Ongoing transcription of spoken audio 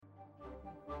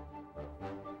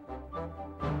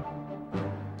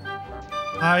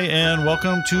Hi, and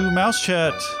welcome to Mouse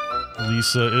Chat.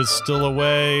 Lisa is still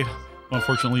away.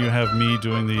 Unfortunately, you have me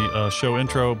doing the show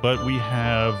intro, but we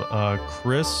have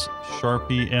Chris,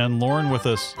 Sharpie, and Lauren with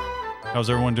us. How's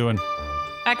everyone doing?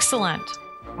 Excellent.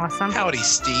 Awesome. Howdy,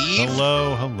 Steve.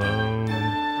 Hello.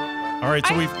 All right,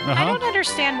 so I don't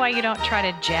understand why you don't try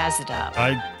to jazz it up.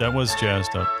 That was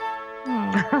jazzed up.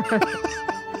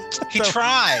 He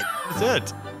tried.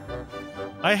 That's it.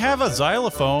 I have a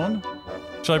xylophone.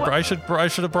 I should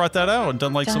have brought that out and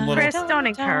done like some little. Chris, don't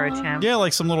encourage him. Yeah,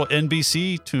 like some little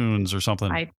NBC tunes or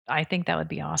something. I think that would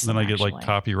be awesome. And then I get like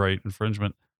copyright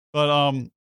infringement. But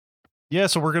yeah,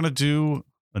 so we're gonna do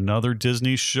another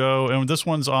Disney show, and this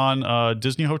one's on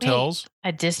Disney hotels. Wait,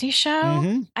 a Disney show?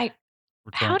 Mm-hmm.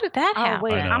 How did that happen? Oh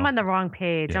wait, I'm on the wrong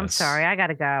page. Yes. I'm sorry. I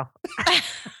gotta go.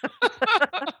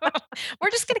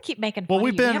 We're just gonna keep making fun Well,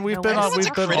 we've been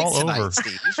all over.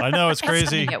 Steve. I know it's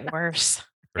crazy. It's gonna get worse.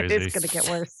 Crazy. It is gonna get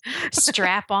worse.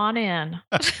 Strap on in.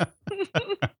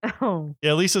 Oh.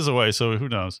 Yeah, Lisa's away, so who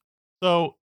knows?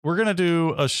 So we're gonna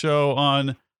do a show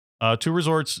on two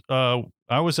resorts. I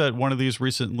was at one of these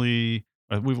recently.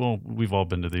 We've all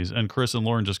been to these, and Chris and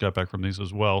Lauren just got back from these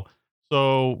as well.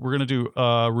 So we're gonna do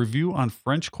a review on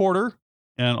French Quarter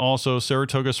and also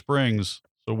Saratoga Springs.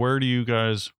 So where do you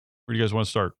guys want to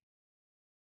start?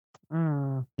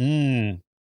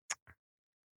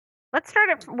 Let's start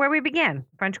at where we began.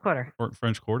 French Quarter.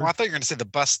 French Quarter. Well, I thought you were going to say the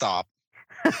bus stop.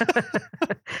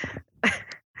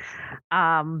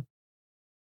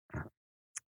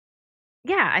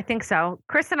 Yeah, I think so.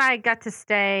 Chris and I got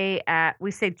to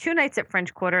we stayed 2 nights at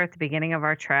French Quarter at the beginning of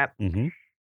our trip. Mm-hmm.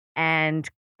 And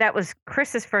that was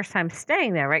Chris's first time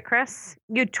staying there, right, Chris?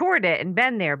 You toured it and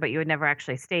been there, but you had never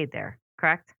actually stayed there,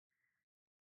 correct?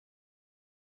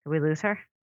 Did we lose her?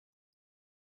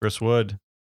 Chris Wood.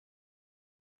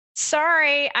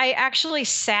 Sorry, I actually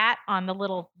sat on the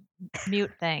little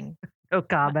mute thing. Oh,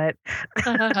 comment.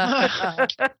 All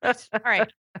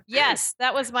right. Yes,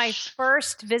 that was my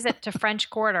first visit to French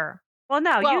Quarter.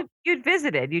 Well, you'd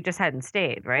visited. You just hadn't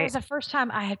stayed, right? It was the first time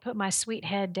I had put my sweet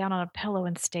head down on a pillow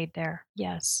and stayed there.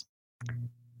 Yes.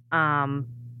 So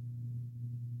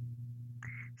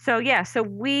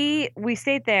we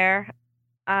stayed there.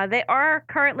 They are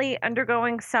currently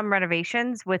undergoing some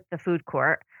renovations with the food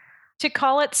court. To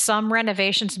call it some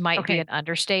renovations might be an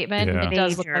understatement. Yeah. It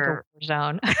does look like a war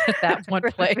zone at that one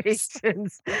place.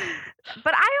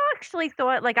 But I actually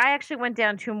thought, I actually went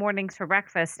down 2 mornings for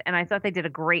breakfast, and I thought they did a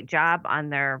great job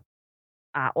on their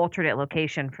alternate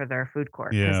location for their food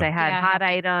court. Because they had hot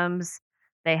items,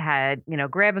 they had,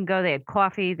 grab and go, they had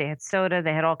coffee, they had soda,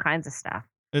 they had all kinds of stuff.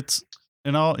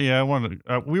 I wanted.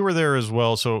 We were there as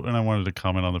well, and I wanted to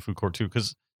comment on the food court too,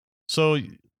 because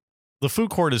the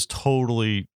food court is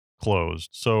totally closed,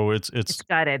 so it's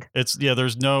gutted.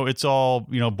 It's all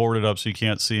boarded up, so you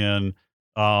can't see in.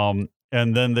 And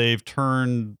then they've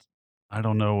turned, I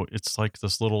don't know, it's like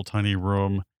this little tiny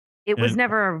room. It was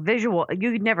never a visual.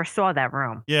 You never saw that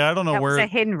room. Yeah, I don't know where. It was a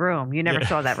hidden room. You never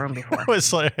saw that room before.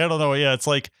 It's like, I don't know. Yeah, it's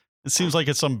like, it seems like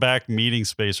it's some back meeting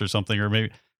space or something, or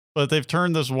maybe. But they've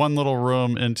turned this one little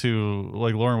room into,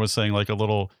 like Lauren was saying, like a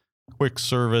little quick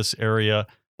service area.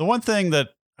 The one thing that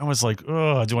I was like,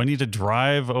 oh, do I need to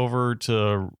drive over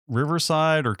to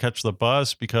Riverside or catch the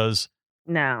bus? Because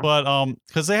they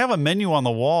have a menu on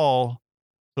the wall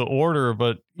to order,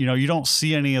 but you don't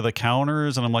see any of the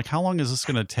counters, and I'm like, how long is this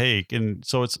going to take? And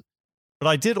so but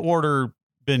I did order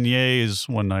beignets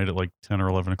one night at like 10 or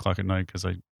 11 o'clock at night because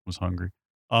I was hungry.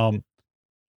 And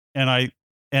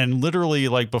literally,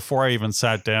 like, before I even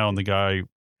sat down, the guy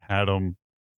had them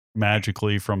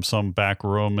magically from some back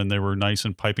room, and they were nice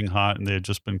and piping hot, and they had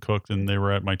just been cooked, and they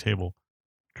were at my table.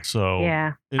 So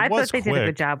I thought they did a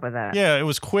good job with that. Yeah, it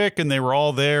was quick, and they were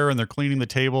all there, and they're cleaning the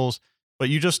tables, but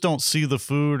you just don't see the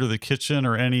food or the kitchen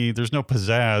or there's no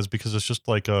pizzazz, because it's just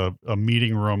like a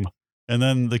meeting room. And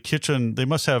then the kitchen, they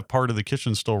must have part of the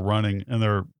kitchen still running, and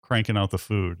they're cranking out the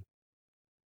food.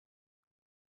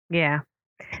 Yeah.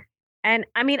 And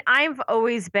I mean, I've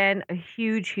always been a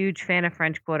huge fan of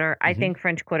French Quarter. I think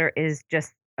French Quarter is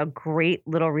just a great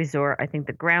little resort. I think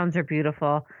the grounds are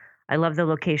beautiful. I love the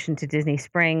location to Disney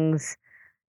Springs.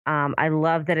 I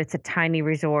love that it's a tiny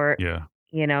resort. Yeah.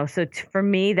 So for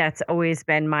me, that's always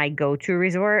been my go-to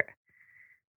resort.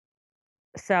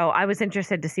 So I was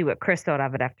interested to see what Chris thought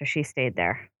of it after she stayed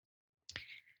there.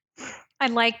 I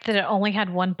liked that it only had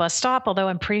one bus stop, although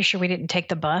I'm pretty sure we didn't take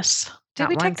the bus. Did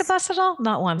we take the bus at all?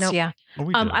 Not once. Nope. Yeah. Oh,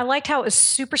 I liked how it was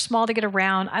super small to get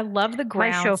around. I love the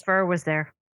grounds. My chauffeur was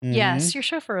there. Mm-hmm. Yes, your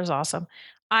chauffeur is awesome.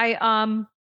 I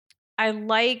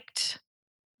liked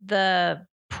the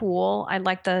pool. I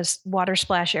liked the water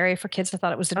splash area for kids. I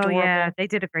thought it was adorable. Oh yeah, they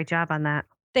did a great job on that.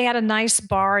 They had a nice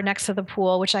bar next to the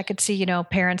pool, which I could see,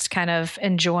 parents kind of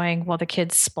enjoying while the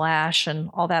kids splash and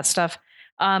all that stuff.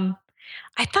 I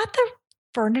thought the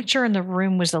furniture in the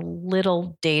room was a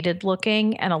little dated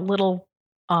looking and a little,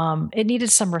 it needed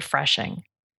some refreshing.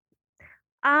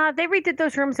 They redid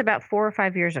those rooms about 4 or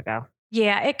 5 years ago.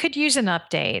 Yeah, it could use an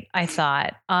update, I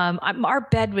thought. Our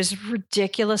bed was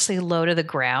ridiculously low to the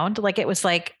ground. Like it was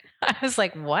like, I was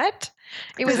like, what?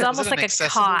 It was almost like a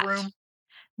cot. Room?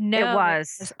 No, it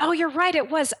was. Oh, you're right. It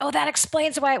was. Oh, that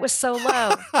explains why it was so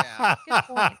low. Yeah. Good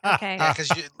point. Okay. Yeah, because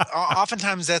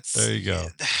oftentimes there you go.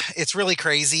 It's really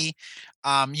crazy.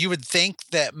 You would think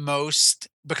that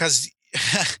because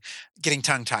getting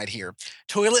tongue tied here,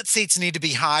 toilet seats need to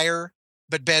be higher,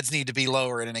 but beds need to be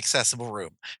lower in an accessible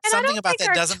room. And something about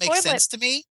that doesn't make sense to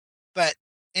me. But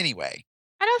anyway.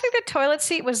 I don't think the toilet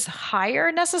seat was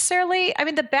higher necessarily. I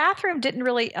mean, the bathroom didn't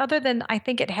really, other than I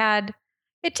think it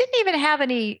didn't even have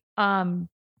any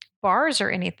bars or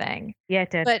anything. Yeah,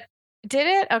 it did. But did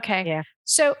it? Okay. Yeah.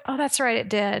 So, that's right, it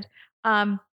did.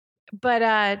 Yeah,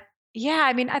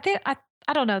 I mean, I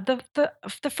don't know.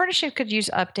 The furnishing could use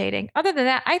updating. Other than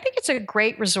that, I think it's a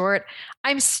great resort.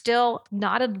 I'm still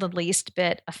not in the least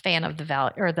bit a fan of the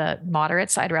value or the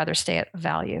moderates. I'd rather stay at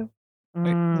value.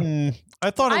 I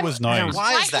thought it was nice.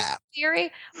 Why is that?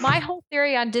 My whole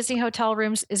theory on Disney hotel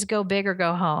rooms is go big or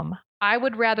go home. I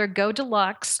would rather go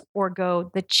deluxe or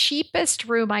go the cheapest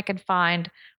room I can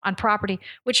find on property,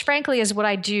 which frankly is what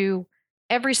I do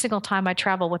every single time I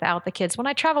travel without the kids. When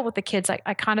I travel with the kids,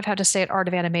 I kind of have to stay at Art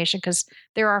of Animation because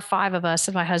there are 5 of us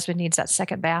and my husband needs that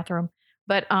second bathroom.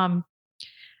 But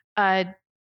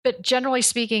generally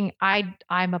speaking, I'm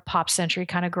a Pop Century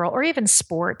kind of girl, or even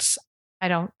sports. I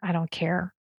don't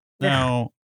care.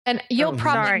 No. And you'll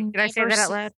probably sorry, did I say that out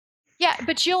loud? Yeah,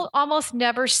 but you'll almost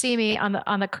never see me on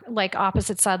the like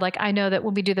opposite side. Like I know that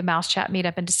when we do the Mouse Chat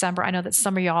meetup in December, I know that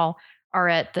some of y'all are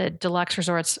at the deluxe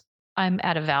resorts. I'm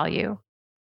at a value.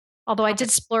 Although I did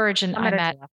splurge and I'm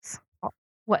at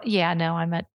what? Yeah, no,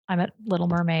 I'm at Little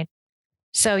Mermaid.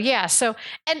 So yeah,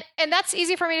 and that's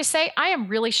easy for me to say. I am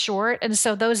really short, and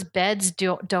so those beds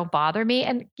don't bother me.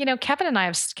 And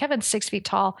Kevin's 6 feet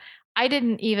tall. I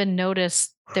didn't even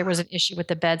notice there was an issue with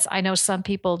the beds. I know some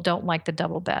people don't like the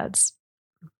double beds.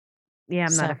 Yeah,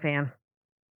 I'm not a fan.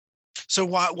 So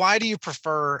why do you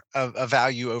prefer a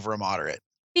value over a moderate?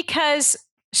 Because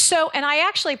and I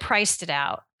actually priced it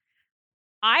out.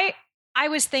 I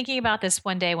was thinking about this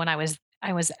one day when I was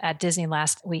at Disney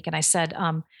last week, and I said,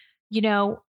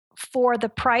 for the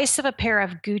price of a pair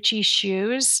of Gucci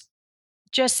shoes,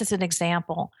 just as an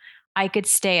example, I could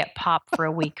stay at Pop for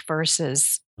a week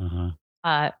versus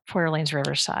Port Orleans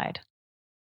Riverside.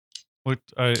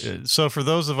 So for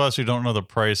those of us who don't know the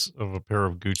price of a pair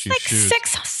of Gucci shoes,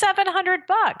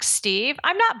 $600-$700, Steve.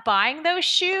 I'm not buying those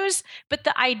shoes, but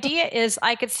the idea is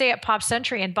I could stay at Pop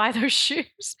Century and buy those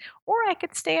shoes, or I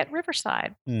could stay at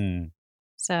Riverside.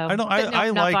 So I'm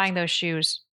not buying those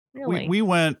shoes. Really, we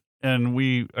went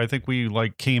and I think we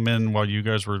came in while you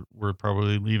guys were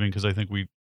probably leaving because I think we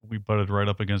butted right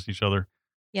up against each other.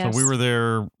 Yes. So we were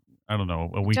there. I don't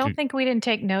know, a week. Don't think we didn't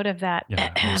take note of that.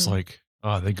 Yeah, I was like,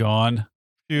 oh, they gone?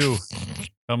 Phew,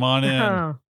 come on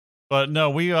in. But no,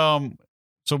 we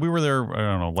so we were there. I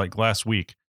don't know, like last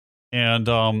week, and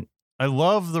I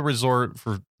love the resort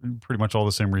for pretty much all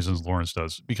the same reasons Lawrence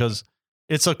does because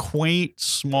it's a quaint,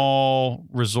 small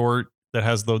resort that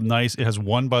has it has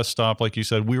one bus stop, like you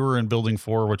said. We were in Building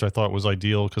 4, which I thought was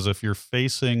ideal because if you're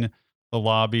facing the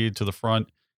lobby to the front,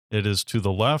 it is to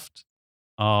the left.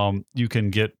 You can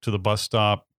get to the bus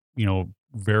stop,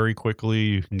 very quickly.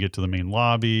 You can get to the main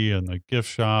lobby and the gift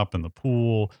shop and the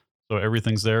pool. So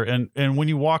everything's there. And when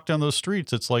you walk down those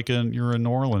streets, it's like you're in New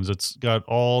Orleans. It's got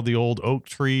all the old oak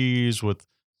trees with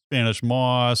Spanish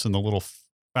moss and the little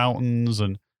fountains.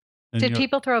 And did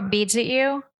people throw beads at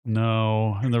you?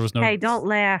 No, and there was no. Hey, don't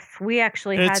laugh. We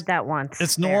actually had that once.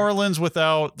 It's New Orleans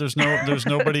without. There's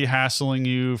nobody hassling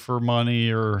you for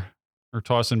money or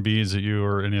tossing beads at you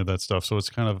or any of that stuff. So it's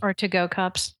kind of or to-go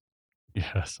cups.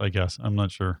 Yes, I guess. I'm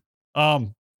not sure.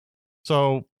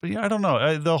 So, but yeah, I don't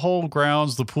know. The whole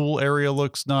grounds, the pool area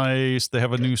looks nice. They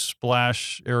have a new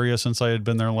splash area since I had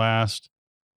been there last.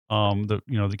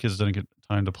 The kids didn't get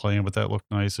time to play in, but that looked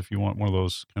nice if you want one of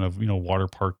those kind of, water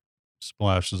park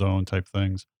splash zone type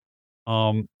things.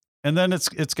 And then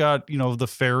it's got, the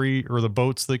ferry or the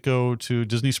boats that go to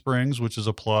Disney Springs, which is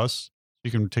a plus.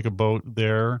 You can take a boat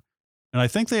there. And I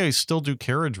think they still do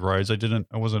carriage rides. I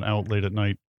wasn't out late at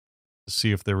night to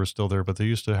see if they were still there, but they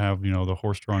used to have, the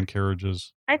horse-drawn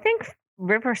carriages. I think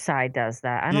Riverside does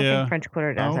that. I don't think French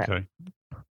Quarter does it. Okay.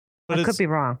 But I could be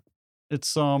wrong.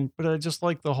 It's but I just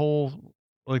like the whole,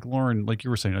 like Lauren, like you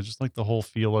were saying, I just like the whole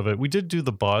feel of it. We did do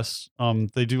the bus.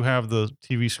 They do have the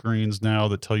TV screens now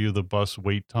that tell you the bus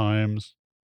wait times.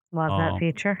 Love that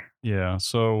feature. Yeah.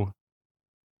 So,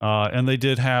 and they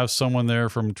did have someone there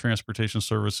from transportation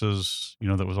services,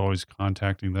 that was always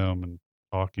contacting them and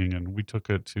talking. And we took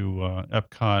it to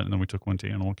Epcot, and then we took one to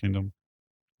Animal Kingdom.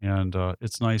 And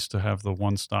it's nice to have the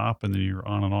one stop, and then you're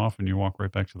on and off, and you walk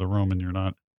right back to the room, and you're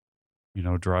not,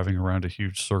 driving around a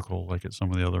huge circle like at some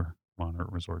of the other Monarch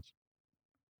resorts.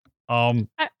 I mean,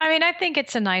 I think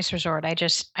it's a nice resort. I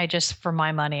just for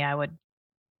my money, I would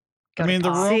go to the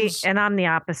Pop. rooms. See, and I'm the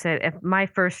opposite. If my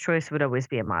first choice would always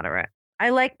be a moderate. I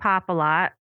like Pop a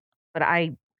lot, but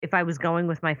if I was going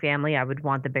with my family, I would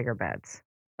want the bigger beds.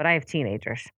 But I have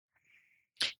teenagers.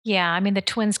 Yeah, I mean, the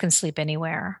twins can sleep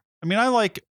anywhere. I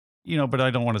like, but I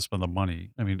don't want to spend the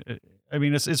money.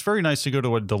 It's very nice to go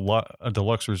to a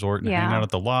deluxe resort and hang out at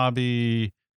the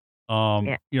lobby.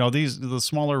 The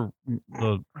smaller,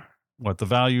 the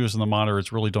values and the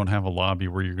moderates really don't have a lobby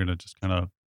where you're going to just kind of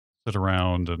sit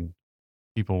around and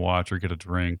people watch or get a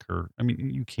drink, or,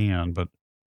 you can, but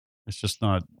it's just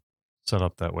not set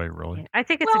up that way, really. I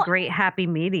think it's a great happy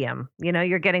medium.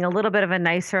 You're getting a little bit of a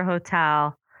nicer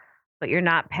hotel, but you're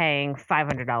not paying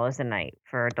 $500 a night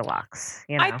for a deluxe.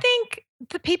 I think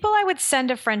the people I would send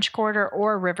to French Quarter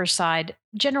or Riverside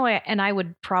generally, and I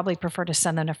would probably prefer to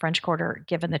send them to French Quarter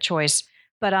given the choice,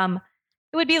 but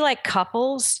it would be like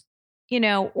couples,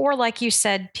 or like you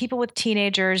said, people with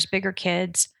teenagers, bigger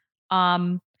kids.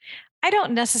 I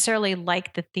don't necessarily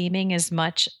like the theming as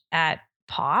much at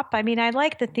Pop. I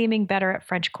like the theming better at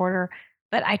French Quarter,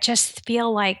 but I just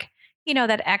feel like,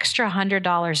 that extra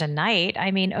 $100 a night.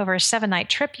 Over a 7-night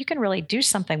trip, you can really do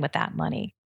something with that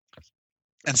money.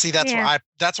 And see, that's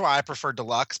why I prefer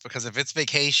deluxe, because if it's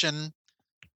vacation,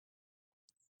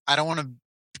 I don't want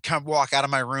to walk out of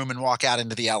my room and walk out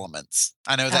into the elements.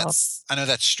 I know that's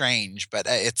strange, but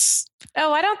it's.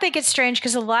 Oh, I don't think it's strange,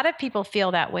 because a lot of people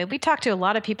feel that way. We talk to a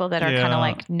lot of people that are kind of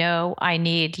like, no, I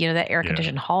need, that air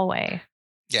conditioned hallway.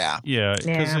 Yeah. Yeah.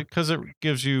 Because it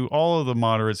gives you, all of the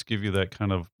moderates give you that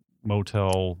kind of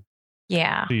motel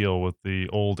feel with the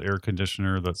old air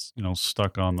conditioner that's,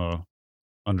 stuck on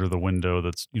under the window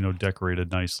that's,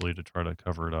 decorated nicely to try to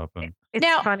cover it up. And it's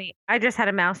funny. I just had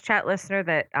a Mouse Chat listener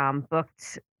that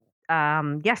booked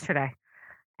yesterday,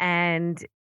 and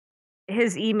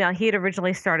his email, he had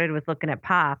originally started with looking at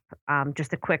Pop,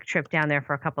 just a quick trip down there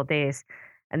for a couple of days.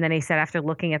 And then he said, after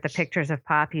looking at the pictures of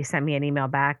Pop, he sent me an email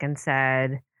back and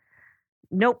said,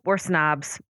 nope, we're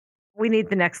snobs. We need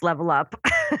the next level up.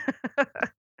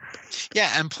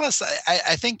 Yeah. And plus,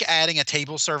 I think adding a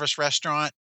table service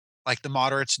restaurant like the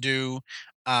moderates do,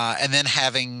 and then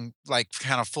having like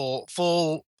kind of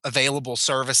full available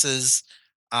services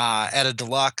at a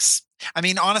deluxe.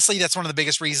 Honestly, that's one of the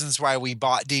biggest reasons why we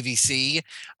bought DVC,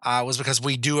 was because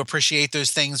we do appreciate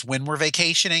those things when we're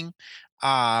vacationing.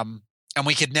 And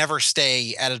we could never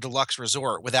stay at a deluxe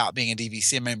resort without being a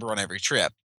DVC member on every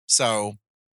trip. So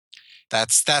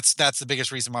that's the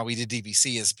biggest reason why we did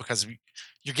DVC, is because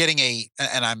you're getting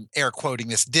and I'm air quoting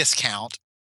this, discount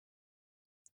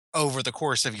over the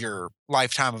course of your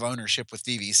lifetime of ownership with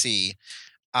DVC.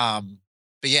 But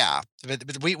yeah, but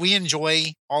we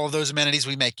enjoy all of those amenities.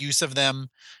 We make use of them.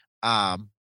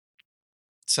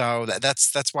 So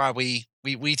that's why we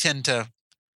tend to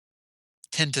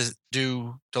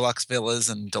do deluxe villas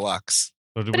and deluxe.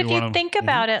 So but if you think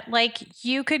about it, like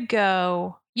you could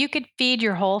feed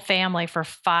your whole family for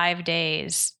 5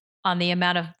 days on the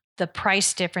amount of the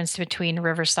price difference between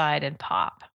Riverside and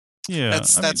Pop. Yeah,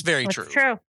 that's very true.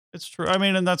 True. It's true.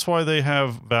 And that's why they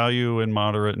have value in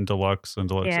moderate and deluxe and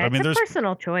deluxe. Yeah, it's a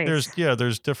personal choice.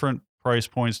 There's different price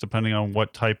points depending on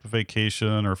what type of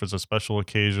vacation, or if it's a special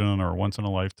occasion or once in a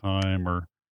lifetime, or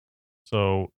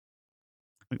so.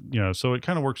 So it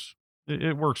kind of works.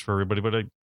 It works for everybody. But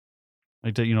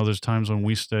there's times when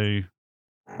we stay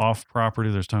off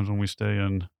property. There's times when we stay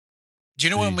in. Do you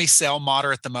know when we sell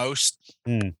moderate the most?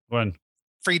 When?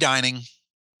 Free dining.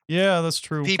 Yeah, that's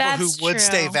true. People who would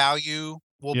stay value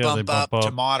will bump up to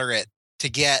moderate to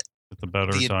get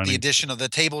the addition of the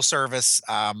table service,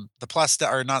 the plus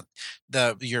or not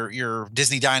your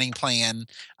Disney dining plan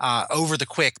over the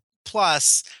quick,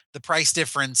 plus the price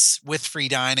difference with free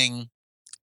dining.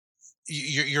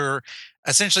 You're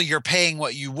essentially paying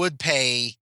what you would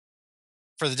pay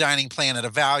for the dining plan at a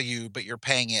value, but you're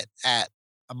paying it at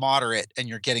a moderate, and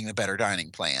you're getting the better dining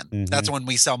plan. Mm-hmm. That's when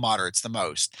we sell moderates the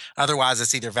most. Otherwise,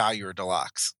 it's either value or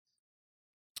deluxe.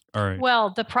 All right.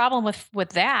 Well, the problem with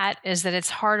that is that it's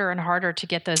harder and harder to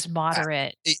get those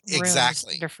moderate rooms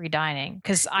Exactly. under free dining.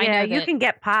 Because I Yeah, know you that can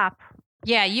get Pop.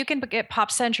 yeah, you can get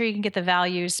Pop Century, you can get the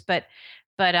values, but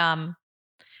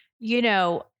you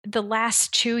know, the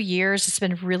last 2 years it's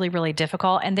been really, really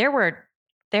difficult. And there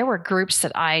were groups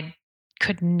that I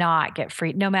could not get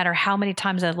free, no matter how many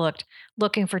times I looked,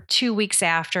 looking for 2 weeks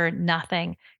after,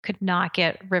 nothing. Could not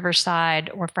get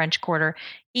Riverside or French Quarter.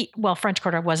 Well, French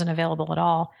Quarter wasn't available at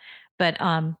all, but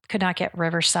could not get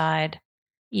Riverside,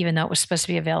 even though it was supposed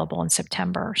to be available in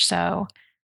September. So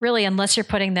really, unless you're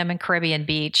putting them in Caribbean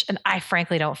Beach, and I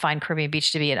frankly don't find Caribbean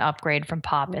Beach to be an upgrade from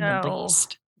Pop in the No.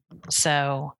 least.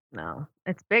 So No,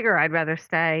 it's bigger. I'd rather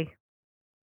stay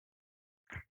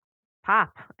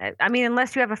Pop. I mean,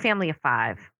 unless you have a family of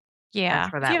 5. yeah,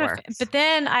 That's where if you that have works. but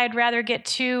then I'd rather get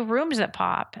 2 rooms at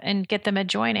Pop and get them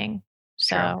adjoining.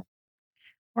 So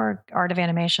or Art of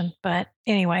Animation. But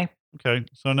anyway, Okay.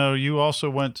 So now you also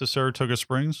went to Saratoga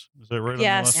Springs. Is that right?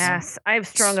 Yes. On the last one? Yes, I have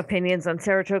strong opinions on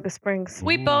Saratoga Springs.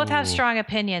 we both have Ooh. strong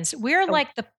opinions. We're Oh.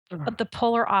 like the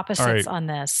polar opposites on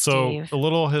this, So Steve. a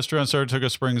little history on Saratoga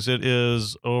Springs. It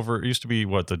is over. It used to be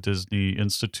the Disney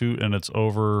Institute, and it's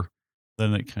over.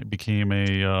 Then it became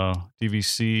a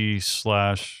DVC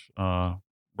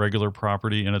 / regular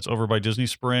property, and it's over by Disney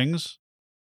Springs.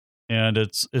 And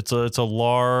it's a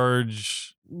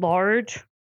large,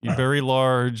 very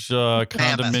large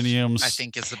condominium. I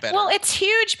think is the better. Well, it's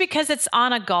huge because it's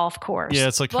on a golf course. Yeah,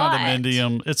 it's a but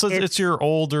condominium. It's your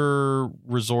older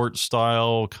resort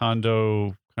style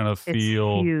condo kind of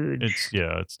feel. It's huge.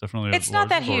 It's definitely. It's not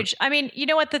that huge. I mean, you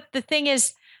know what? The thing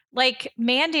is, like,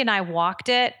 Mandy and I walked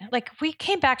it. Like, we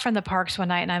came back from the parks one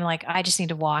night and I'm like, I just need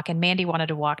to walk. And Mandy wanted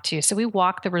to walk too. So we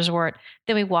walked the resort.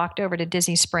 Then we walked over to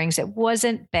Disney Springs. It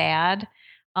wasn't bad.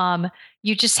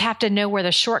 You just have to know where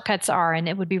the shortcuts are. And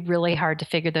it would be really hard to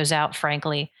figure those out,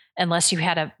 frankly, unless you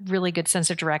had a really good sense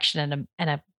of direction and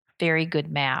a very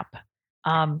good map.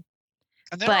 And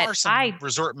there but are some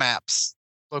resort maps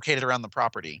located around the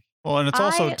property. Well, and it's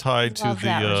also tied to love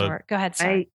that the. resort. Go ahead,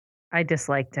 sorry. I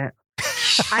disliked it.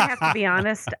 I have to be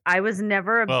honest. I was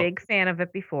never a big fan of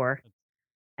it before,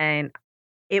 and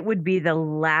it would be the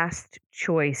last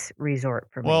choice resort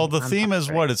for me. Well, the theme is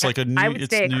what? It's like a new. I would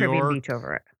stay at New Caribbean York. Beach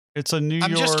over it. It's a New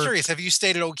York. I'm just curious. Have you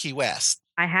stayed at Old Key West?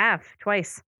 I have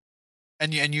twice.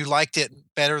 And you liked it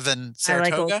better than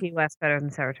Saratoga? I like Old Key West better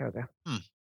than Saratoga.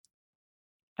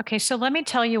 Okay, so let me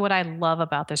tell you what I love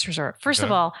about this resort. First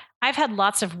of all, I've had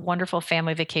lots of wonderful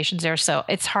family vacations there, so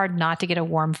it's hard not to get a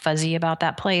warm fuzzy about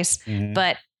that place. Mhm.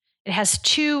 But it has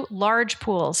 2 large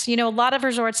pools. You know, a lot of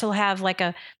resorts will have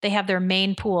they have their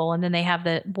main pool and then they have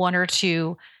the 1 or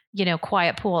 2,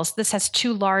 quiet pools. This has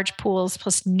 2 large pools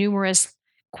plus numerous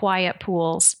quiet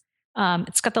pools.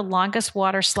 It's got the longest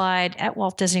water slide at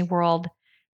Walt Disney World.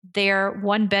 Their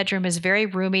 1 bedroom is very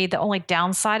roomy. The only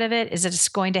downside of it is that it's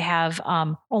going to have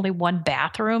only 1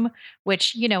 bathroom,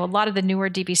 which, a lot of the newer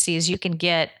DVCs you can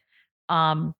get,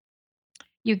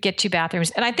 you get 2 bathrooms.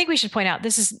 And I think we should point out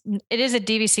it is a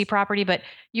DVC property, but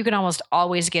you can almost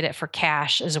always get it for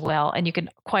cash as well. And you can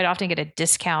quite often get a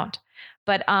discount.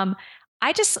 But I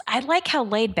like how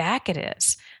laid back it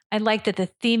is. I like that the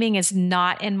theming is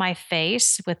not in my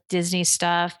face with Disney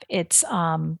stuff. It's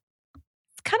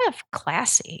kind of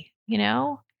classy,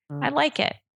 I like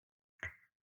it.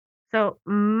 So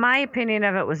my opinion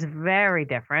of it was very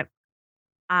different.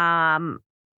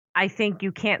 I think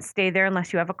you can't stay there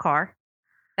unless you have a car.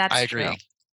 That's I agree. true.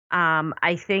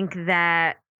 I think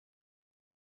that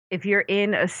if you're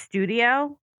in a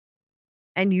studio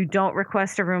and you don't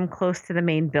request a room close to the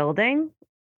main building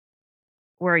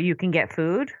where you can get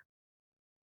food,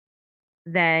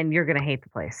 then you're going to hate the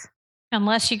place.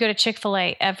 Unless you go to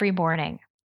Chick-fil-A every morning.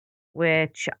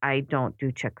 Which I don't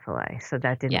do Chick-fil-A, so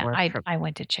that didn't work. I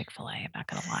went to Chick-fil-A, I'm not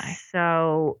going to lie.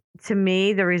 So to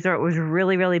me, the resort was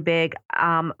really, really big.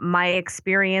 My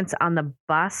experience on the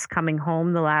bus coming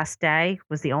home the last day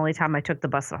was the only time I took the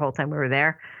bus the whole time we were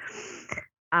there.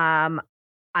 I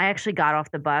actually got off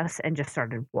the bus and just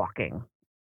started walking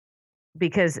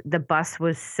because the bus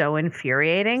was so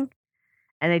infuriating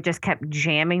and they just kept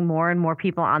jamming more and more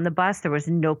people on the bus. There was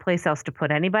no place else to put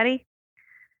anybody.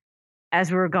 As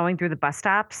we were going through the bus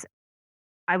stops,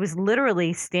 I was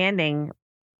literally standing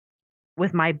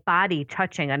with my body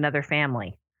touching another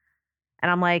family. And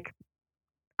I'm like,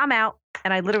 I'm out.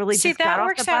 And I literally just got off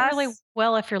the bus. That works out really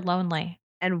well if you're lonely.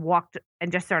 And walked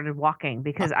and just started walking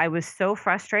because I was so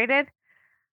frustrated.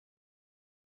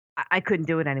 I couldn't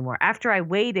do it anymore. After I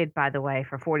waited, by the way,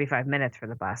 for 45 minutes for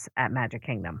the bus at Magic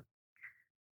Kingdom.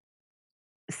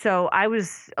 So I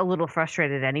was a little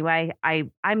frustrated anyway.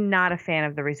 I'm not a fan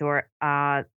of the resort.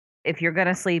 if you're going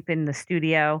to sleep in the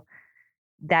studio,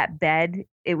 that bed,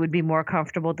 it would be more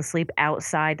comfortable to sleep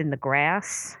outside in the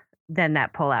grass than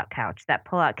that pull-out couch. That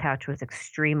pull-out couch was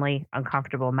extremely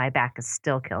uncomfortable. My back is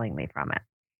still killing me from it.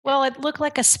 Well, it looked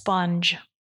like a sponge.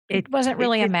 It wasn't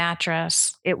really a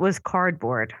mattress. It was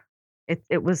cardboard.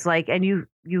 It was like, and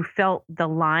you felt the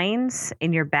lines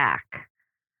in your back.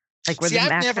 Like where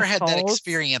I've never had that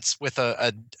experience with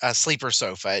a sleeper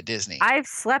sofa at Disney. I've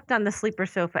slept on the sleeper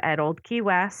sofa at Old Key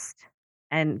West,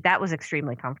 and that was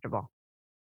extremely comfortable.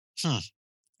 Interesting.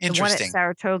 The one at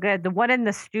Saratoga, the one in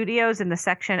the studios in the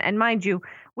section, and mind you,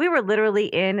 we were literally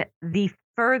in the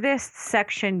furthest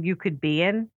section you could be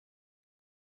in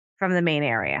from the main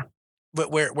area.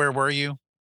 But where were you?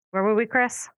 Where were we,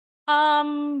 Chris?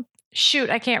 Shoot,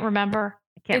 I can't remember.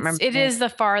 I can't remember. It is the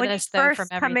farthest though from everything. When you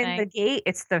first come in the gate,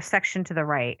 it's the section to the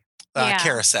right.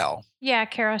 Carousel. Yeah,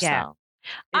 Carousel.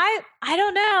 Yeah. I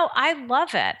don't know. I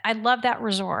love it. I love that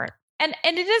resort. And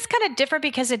it is kind of different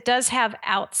because it does have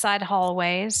outside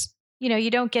hallways. You know,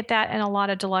 you don't get that in a lot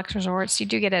of deluxe resorts. You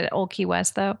do get it at Old Key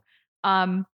West though.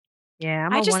 I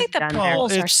just think the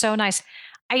pools are so nice.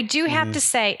 I do have to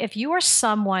say, if you are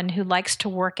someone who likes to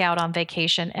work out on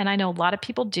vacation, and I know a lot of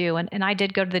people do, and I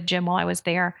did go to the gym while I was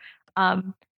there,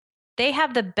 they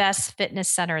have the best fitness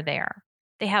center there.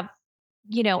 They have,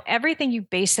 you know, everything you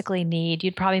basically need.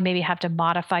 You'd probably maybe have to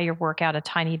modify your workout a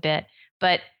tiny bit,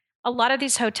 but a lot of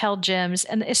these hotel gyms,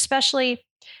 and especially,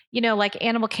 you know, like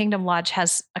Animal Kingdom Lodge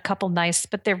has a couple nice,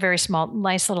 but they're very small,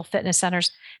 nice little fitness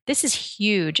centers. This is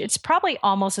huge. It's probably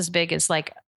almost as big as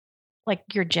like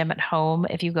your gym at home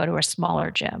if you go to a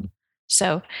smaller gym.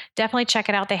 So definitely check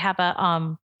it out. They have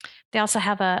they also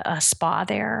have a spa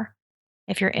there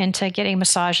if you're into getting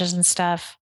massages and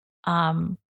stuff.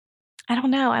 I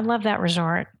don't know. I love that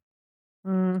resort.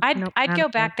 I'd go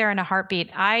back there in a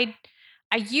heartbeat.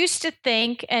 I used to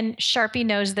think, and Sharpie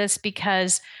knows this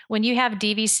because when you have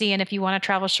DVC and if you want to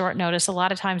travel short notice, a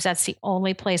lot of times that's the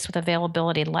only place with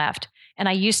availability left. And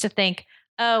I used to think,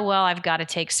 oh, well, I've got to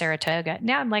take Saratoga.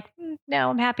 Now I'm like, no,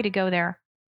 I'm happy to go there.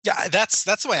 Yeah, that's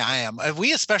the way I am.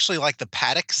 We especially like the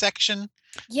paddock section.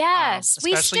 Yes,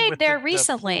 we stayed there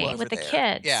recently with the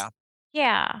kids. Yeah.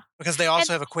 Yeah. Because they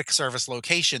also have a quick service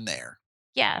location there.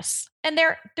 Yes. And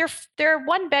they're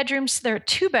one bedrooms, their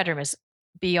two bedroom is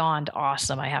beyond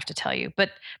awesome, I have to tell you.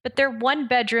 But their one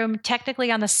bedroom,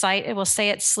 technically on the site, it will say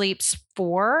it sleeps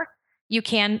 4. You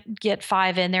can get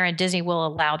 5 in there, and Disney will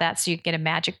allow that. So you can get a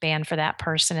magic band for that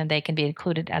person, and they can be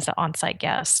included as an on-site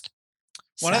guest.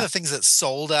 One of the things that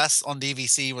sold us on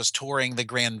DVC was touring the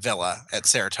Grand Villa at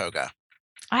Saratoga.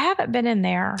 I haven't been in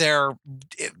there. They're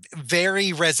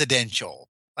very residential,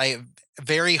 like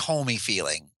very homey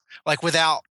feeling, like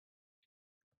without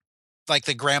like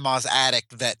the grandma's attic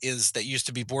that used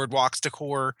to be Boardwalk's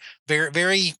decor. Very,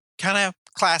 very kind of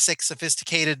classic,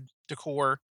 sophisticated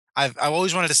decor. I've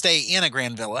always wanted to stay in a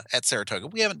Grand Villa at Saratoga.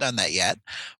 We haven't done that yet.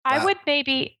 I would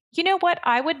maybe, you know what?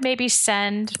 I would maybe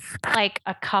send like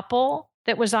a couple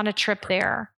that was on a trip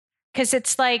there. Cause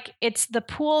it's the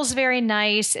pool's very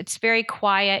nice. It's very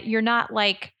quiet.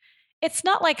 It's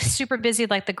not like super busy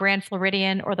like the Grand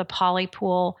Floridian or the Poly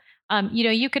pool. You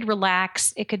know, you could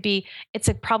relax. It's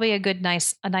probably a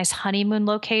nice honeymoon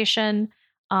location,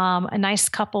 a nice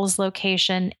couples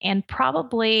location, and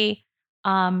probably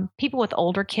people with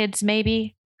older kids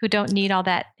maybe who don't need all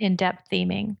that in-depth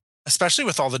theming. Especially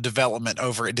with all the development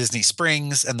over at Disney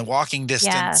Springs and the walking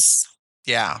distance. Yes.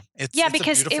 Yeah. It's a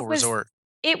beautiful resort.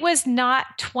 It was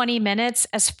not 20 minutes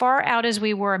as far out as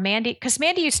we were. Because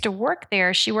Mandy used to work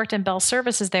there. She worked in Bell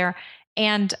Services there.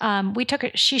 And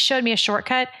she showed me a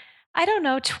shortcut. I don't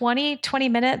know, 20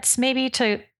 minutes maybe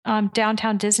to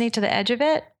downtown Disney, to the edge of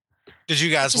it. Did you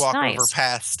guys walk over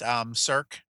past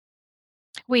Cirque?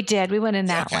 We did. We went in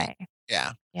that way.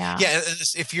 Yeah. Yeah. Yeah.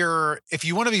 If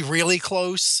you want to be really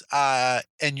close,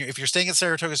 if you're staying at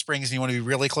Saratoga Springs and you want to be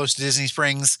really close to Disney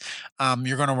Springs,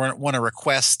 you're going to want to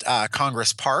request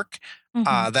Congress Park.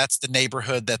 Mm-hmm. That's the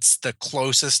neighborhood that's the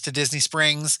closest to Disney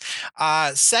Springs.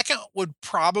 Second would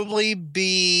probably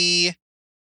be,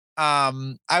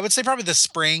 I would say probably the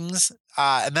Springs.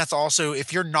 And that's also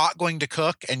if you're not going to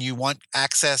cook and you want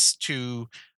access to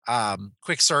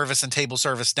quick service and table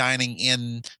service dining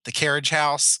in the carriage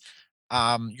house,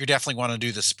 you definitely want to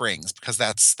do the Springs because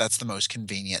that's the most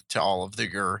convenient to all of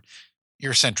your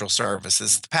central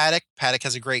services. The Paddock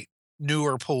has a great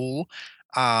newer pool.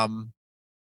 But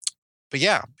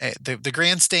yeah, the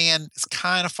grandstand is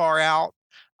kind of far out.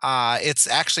 It's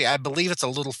actually, I believe it's a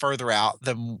little further out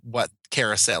than what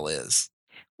Carousel is.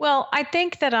 Well, I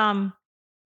think that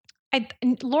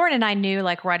Lauren and I knew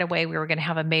like right away we were going to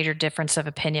have a major difference of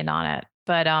opinion on it.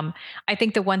 But I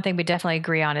think the one thing we definitely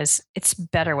agree on is it's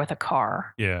better with a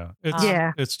car. Yeah.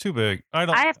 It's too big.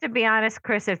 I have to be honest,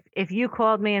 Chris, if you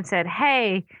called me and said,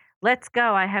 "Hey, let's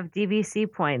go. I have DVC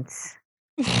points."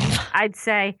 I'd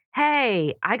say,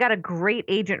 "Hey, I got a great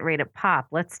agent rate at Pop.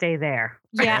 Let's stay there."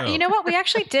 Yeah. You know what? We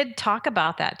actually did talk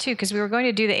about that too, because we were going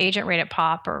to do the agent rate at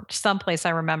Pop or someplace I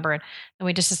remember. And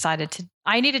we just decided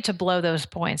I needed to blow those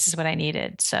points is what I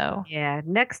needed. So yeah,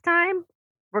 next time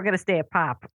we're going to stay at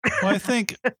Pop. Well, I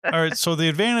think, all right. So the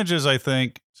advantages, I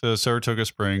think, to Saratoga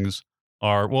Springs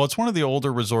are, well, it's one of the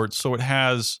older resorts. So it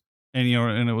has, and,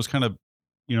 and it was kind of,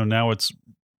 now it's,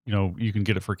 you can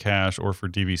get it for cash or for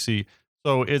DVC.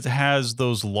 So it has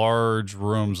those large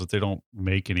rooms that they don't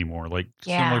make anymore, like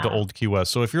similar to Old Key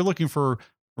West. So if you're looking for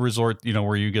a resort,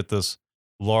 where you get this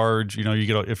large,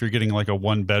 if you're getting like a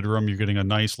 1-bedroom, you're getting a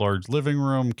nice large living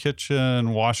room,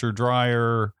 kitchen, washer,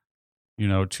 dryer,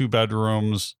 2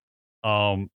 bedrooms.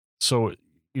 So,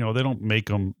 they don't make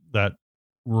them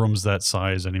rooms that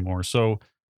size anymore. So,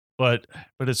 but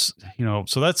it's,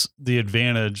 so that's the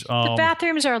advantage. The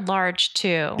bathrooms are large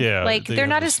too. Yeah. Like they're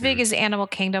not as big as Animal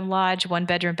Kingdom Lodge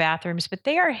 1-bedroom bathrooms, but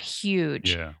they are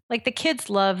huge. Yeah. Like the kids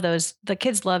love those. The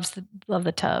kids love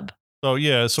the tub. So,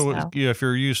 yeah. So if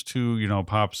you're used to,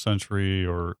 Pop Century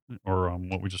or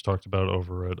what we just talked about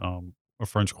over at, a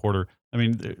French Quarter, I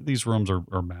mean, these rooms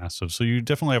are massive. So you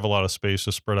definitely have a lot of space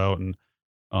to spread out, and,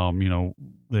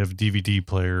 they have DVD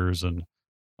players and,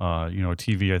 a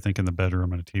TV, I think, in the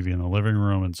bedroom and a TV in the living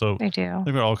room. And so they do.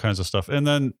 They've got all kinds of stuff. And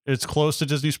then it's close to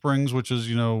Disney Springs, which is,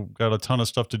 got a ton of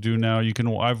stuff to do now.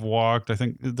 I've walked, I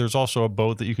think there's also a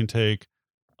boat that you can take.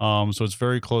 So it's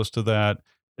very close to that.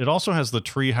 It also has the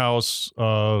tree houses,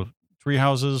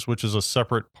 which is a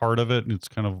separate part of it. And it's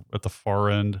kind of at the far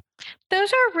end.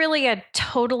 Those are really a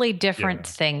totally different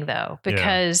thing though,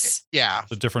 because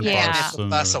the different bus and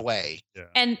bus away.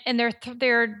 Yeah. And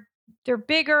they're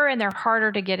bigger and they're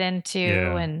harder to get into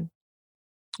and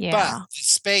but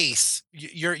space,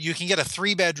 you can get a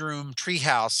 3-bedroom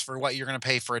treehouse for what you're going to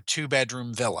pay for a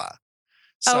 2-bedroom villa.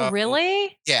 So, oh,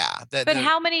 really? Yeah. But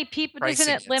how many people? Isn't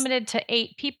it limited to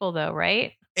 8 people though,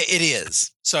 right? It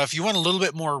is. So if you want a little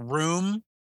bit more room,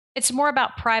 it's more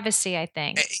about privacy, I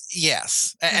think.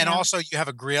 Yes. And also you have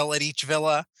a grill at each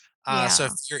villa. So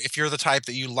if you're the type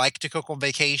that you like to cook on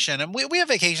vacation, and we have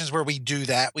vacations where we do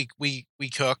that, we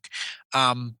cook.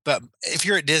 But if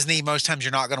you're at Disney, most times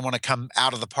you're not going to want to come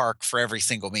out of the park for every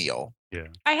single meal. Yeah.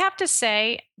 I have to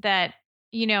say that,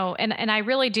 and I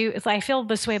really do, I feel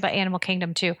this way about Animal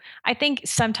Kingdom too. I think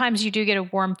sometimes you do get a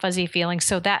warm, fuzzy feeling.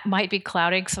 So that might be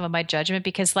clouding some of my judgment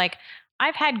because like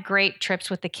I've had great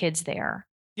trips with the kids there.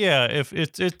 Yeah, if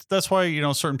it's that's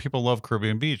why certain people love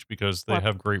Caribbean Beach because they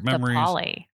have great memories. The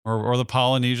Poly. Or the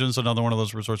Polynesian's another one of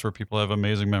those resorts where people have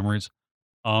amazing memories,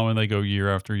 and they go year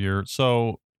after year.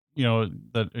 So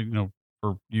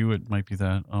for you it might be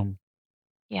that.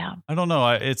 Yeah, I don't know.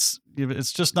 It's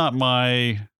just not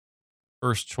my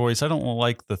first choice. I don't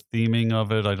like the theming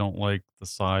of it. I don't like the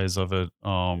size of it.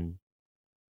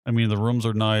 I mean, the rooms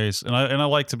are nice, and I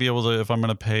like to be able to, if I'm going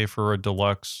to pay for a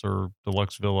deluxe or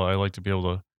deluxe villa, I like to be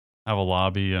able to have a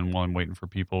lobby, and while I'm waiting for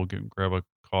people, grab a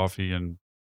coffee and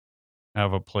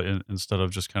have a play instead of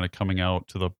just kind of coming out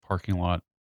to the parking lot.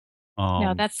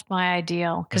 No, that's my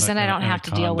ideal because then I don't have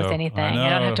to deal with anything. I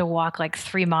don't have to walk like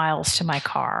 3 miles to my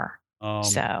car.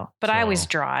 But I always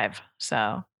drive.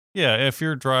 So yeah, if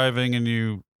you're driving and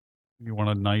you want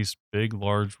a nice, big,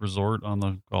 large resort on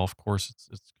the golf course,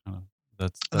 it's kind of.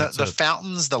 That's the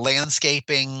fountains, the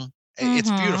landscaping,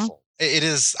 it's beautiful. It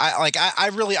is.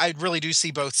 I really do see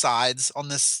both sides on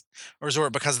this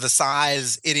resort because of the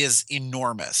size. It is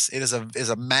enormous. It is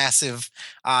a massive.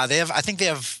 I think they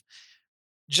have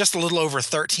just a little over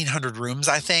 1,300 rooms.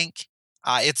 I think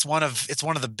it's one of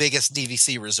the biggest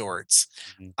DVC resorts.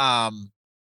 Mm-hmm.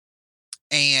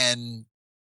 And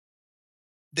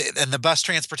the bus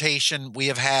transportation, we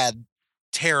have had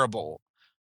terrible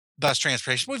bus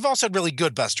transportation. We've also had really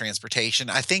good bus transportation.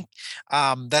 I think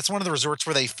that's one of the resorts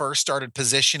where they first started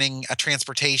positioning a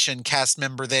transportation cast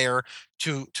member there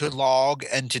to log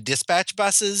and to dispatch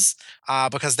buses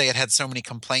because they had so many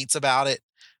complaints about it.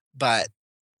 But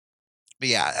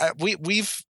yeah,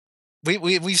 we've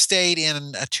stayed in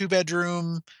a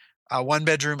 2-bedroom,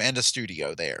 1-bedroom, and a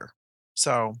studio there.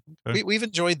 So we've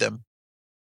enjoyed them.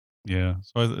 Yeah,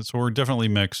 so we're definitely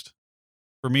mixed.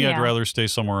 For me, I'd rather stay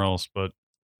somewhere else, but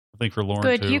I think for Lauren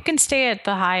good. Too. You can stay at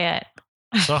the Hyatt.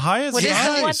 The Hyatt's what nice.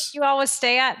 is the one you always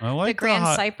stay at? I like the Grand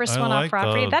Cypress one on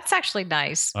property. That's actually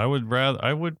nice. I would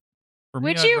rather. Would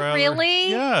you really?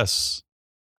 Yes.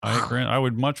 I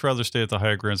would much rather stay at the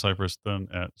Hyatt Grand Cypress than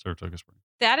at Saratoga Springs.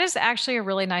 That is actually a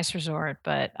really nice resort,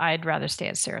 but I'd rather stay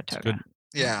at Saratoga.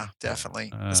 Yeah,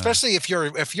 definitely. Especially if you're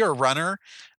a runner.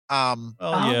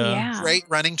 Great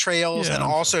running trails, and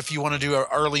also if you want to do an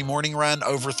early morning run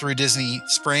over through Disney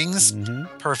Springs,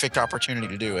 perfect opportunity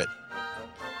to do it.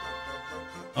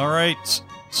 All right,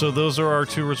 so those are our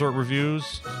 2 resort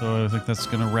reviews. So I think that's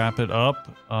going to wrap it up.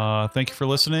 Thank you for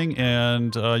listening,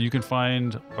 and you can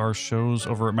find our shows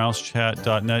over at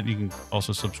mousechat.net. You can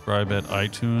also subscribe at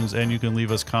iTunes, and you can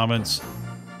leave us comments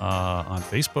on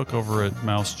Facebook over at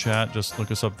Mouse Chat. Just look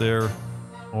us up there,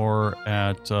 or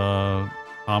at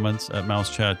comments at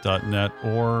mousechat.net,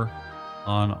 or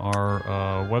on our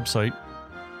website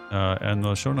and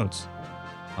the show notes.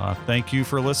 Thank you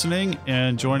for listening,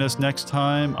 and join us next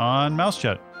time on Mouse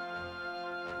Chat.